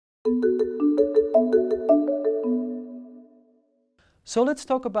So let's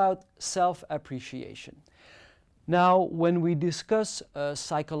talk about self-appreciation. Now, when we discuss a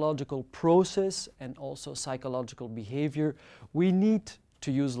psychological process and also psychological behavior, we need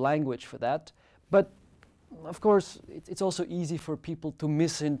to use language for that. But of course, it's also easy for people to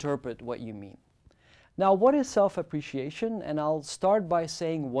misinterpret what you mean. Now, what is self-appreciation? And I'll start by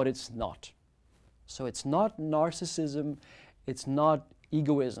saying what it's not. So it's not narcissism, it's not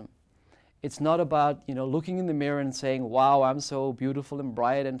egoism. It's not about, looking in the mirror and saying, wow, I'm so beautiful and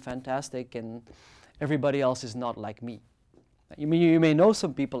bright and fantastic and everybody else is not like me. You may know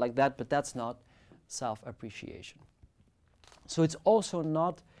some people like that, but that's not self-appreciation. So it's also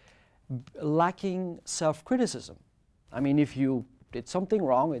not lacking self-criticism. I mean, if you did something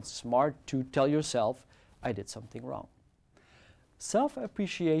wrong, it's smart to tell yourself, I did something wrong.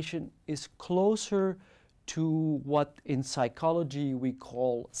 Self-appreciation is closer to what in psychology we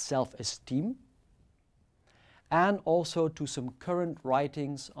call self-esteem, and also to some current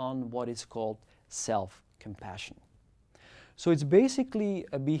writings on what is called self-compassion. So it's basically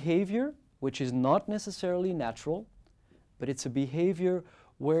a behavior which is not necessarily natural, but it's a behavior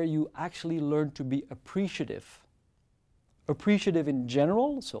where you actually learn to be appreciative. Appreciative in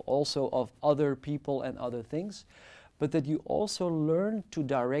general, so also of other people and other things, but that you also learn to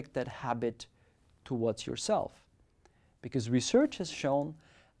direct that habit towards yourself. Because research has shown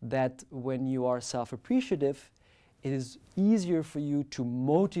that when you are self-appreciative, it is easier for you to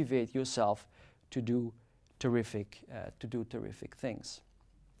motivate yourself to do terrific things.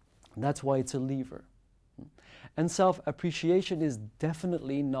 And that's why it's a lever. And self-appreciation is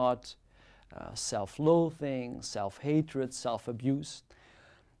definitely not self-loathing, self-hatred, self-abuse.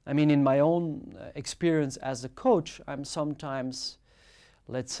 I mean, in my own experience as a coach, I'm sometimes,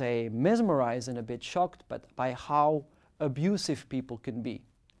 let's say, mesmerized and a bit shocked by how abusive people can be.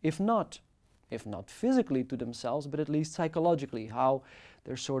 If not physically to themselves, but at least psychologically, how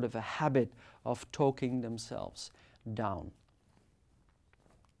there's sort of a habit of talking themselves down.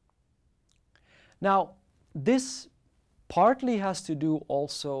 Now, this partly has to do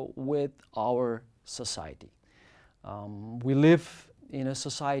also with our society. We live in a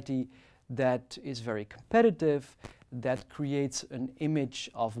society that is very competitive, that creates an image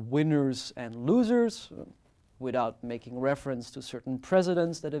of winners and losers, without making reference to certain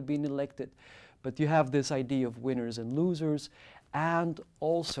presidents that have been elected. But you have this idea of winners and losers. And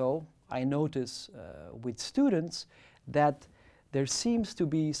also, I notice with students that there seems to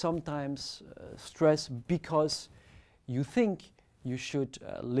be sometimes stress because you think you should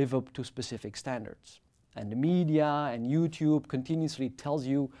live up to specific standards. And the media and YouTube continuously tells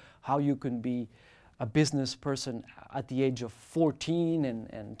you how you can be a business person at the age of 14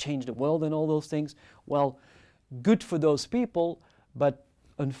 and change the world and all those things. Well, good for those people, but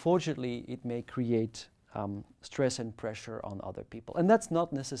unfortunately it may create stress and pressure on other people. And that's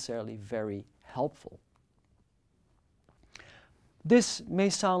not necessarily very helpful. This may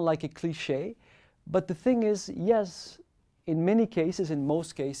sound like a cliche, but the thing is, yes, in many cases, in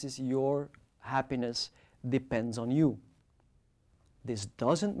most cases, your happiness depends on you. This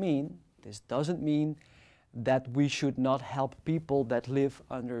doesn't mean that we should not help people that live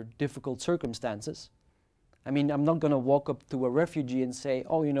under difficult circumstances. I mean, I'm not going to walk up to a refugee and say,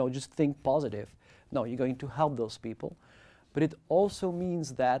 oh, just think positive. No, you're going to help those people. But it also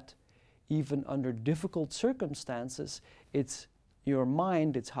means that even under difficult circumstances, it's your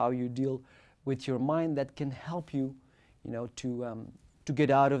mind, it's how you deal with your mind that can help you, to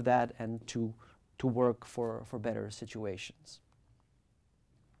get out of that and to work for better situations.